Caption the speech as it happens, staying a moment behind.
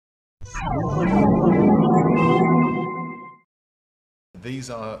These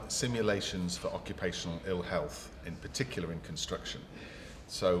are simulations for occupational ill health, in particular in construction.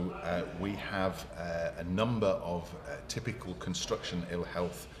 So we have a number of typical construction ill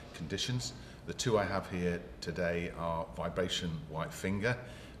health conditions. The two I have here today are vibration white finger,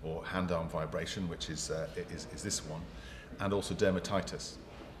 or hand-arm vibration, which is this one, and also dermatitis.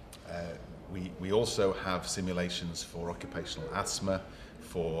 We also have simulations for occupational asthma,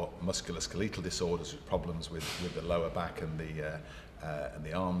 for musculoskeletal disorders, problems with the lower back and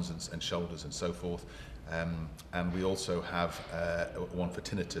the arms and shoulders and so forth. And we also have one for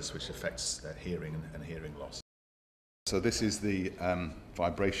tinnitus, which affects hearing and hearing loss. So this is the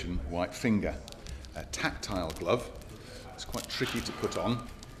vibration white finger, a tactile glove. It's quite tricky to put on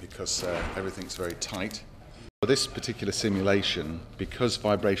because everything's very tight. For this particular simulation, because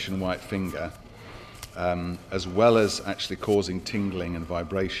vibration white finger, as well as actually causing tingling and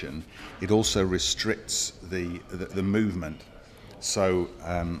vibration, it also restricts the movement. So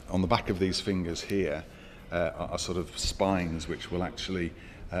on the back of these fingers here are sort of spines which will actually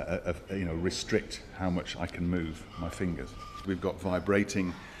restrict how much I can move my fingers. We've got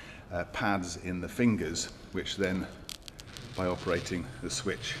vibrating pads in the fingers, which then, by operating the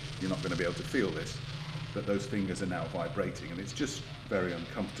switch, you're not going to be able to feel this, but those fingers are now vibrating, and it's just very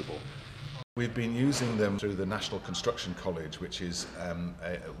uncomfortable. We've been using them through the National Construction College, which is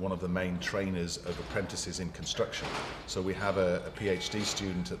one of the main trainers of apprentices in construction. So we have a PhD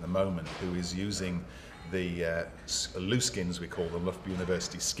student at the moment who is using the loose skins, we call them, Loughborough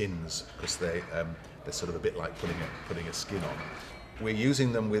University skins, because they're sort of a bit like putting a skin on. We're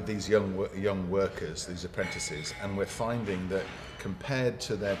using them with these young workers, these apprentices, and we're finding that compared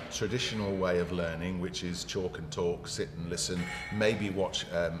to their traditional way of learning, which is chalk and talk, sit and listen, maybe watch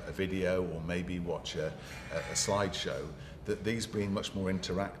a video or maybe watch a slideshow, that these being much more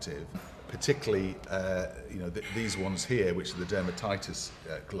interactive, particularly these ones here, which are the dermatitis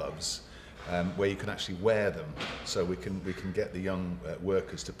gloves, where you can actually wear them. So we can get the young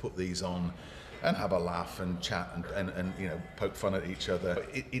workers to put these on and have a laugh and chat and poke fun at each other.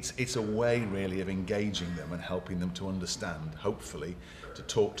 It's a way really of engaging them and helping them to understand, hopefully, to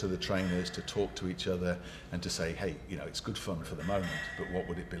talk to the trainers, to talk to each other, and to say, hey, it's good fun for the moment, but what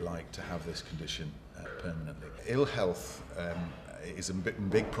would it be like to have this condition permanently? Ill health is a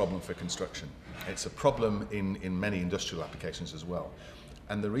big problem for construction. It's a problem in many industrial applications as well.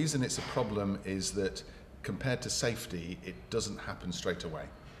 And the reason it's a problem is that compared to safety, it doesn't happen straight away.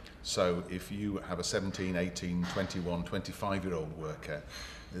 So if you have a 17, 18, 21, 25-year-old worker,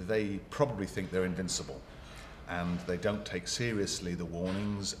 they probably think they're invincible, and they don't take seriously the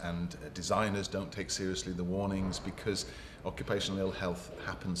warnings, and designers don't take seriously the warnings because occupational ill health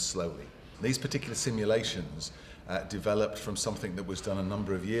happens slowly. These particular simulations developed from something that was done a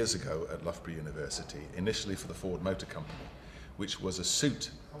number of years ago at Loughborough University, initially for the Ford Motor Company, which was a suit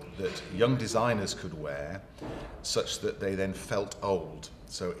that young designers could wear such that they then felt old.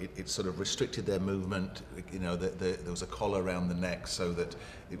 So it sort of restricted their movement. There was a collar around the neck so that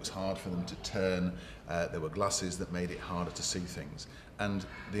it was hard for them to turn. There were glasses that made it harder to see things. And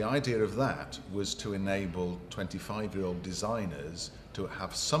the idea of that was to enable 25-year-old designers to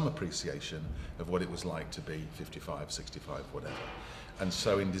have some appreciation of what it was like to be 55, 65, whatever. And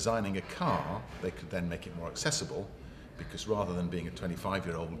so in designing a car, they could then make it more accessible, because rather than being a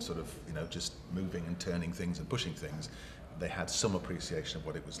 25-year-old sort of, just moving and turning things and pushing things, they had some appreciation of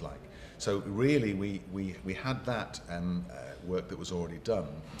what it was like. So really, we had that work that was already done,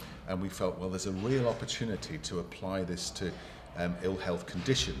 and we felt, well, there's a real opportunity to apply this to ill health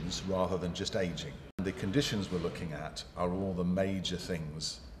conditions rather than just aging. The conditions we're looking at are all the major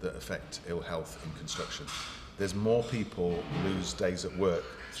things that affect ill health in construction. There's more people lose days at work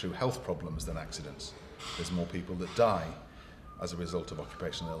through health problems than accidents. There's more people that die as a result of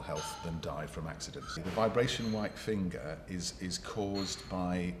occupational ill health than die from accidents. The vibration white finger is caused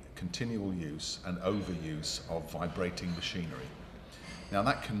by continual use and overuse of vibrating machinery. Now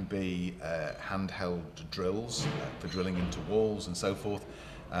that can be handheld drills for drilling into walls and so forth.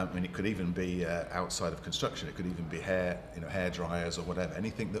 It could even be outside of construction. It could even be hair dryers or whatever,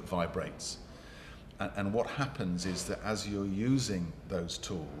 anything that vibrates. And what happens is that as you're using those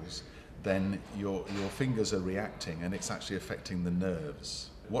tools, then your fingers are reacting, and it's actually affecting the nerves.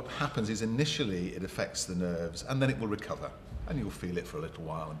 What happens is initially it affects the nerves, and then it will recover, and you'll feel it for a little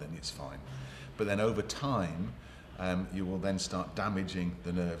while, and then it's fine. But then over time, you will then start damaging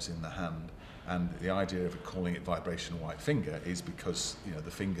the nerves in the hand. And the idea of calling it vibration white finger is because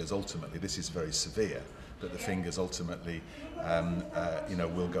the fingers, ultimately, this is very severe. that the fingers ultimately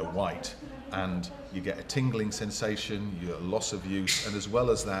will go white, and you get a tingling sensation, you get a loss of use, and as well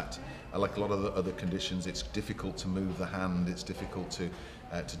as that, like a lot of the other conditions, it's difficult to move the hand, it's difficult to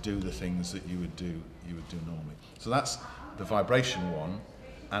do the things that you would do normally. So that's the vibration one.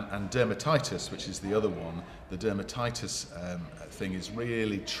 And dermatitis, which is the other one, the dermatitis thing is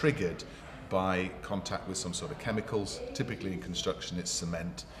really triggered by contact with some sort of chemicals. Typically in construction it's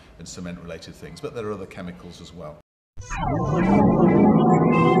cement and cement related things, but there are other chemicals as well.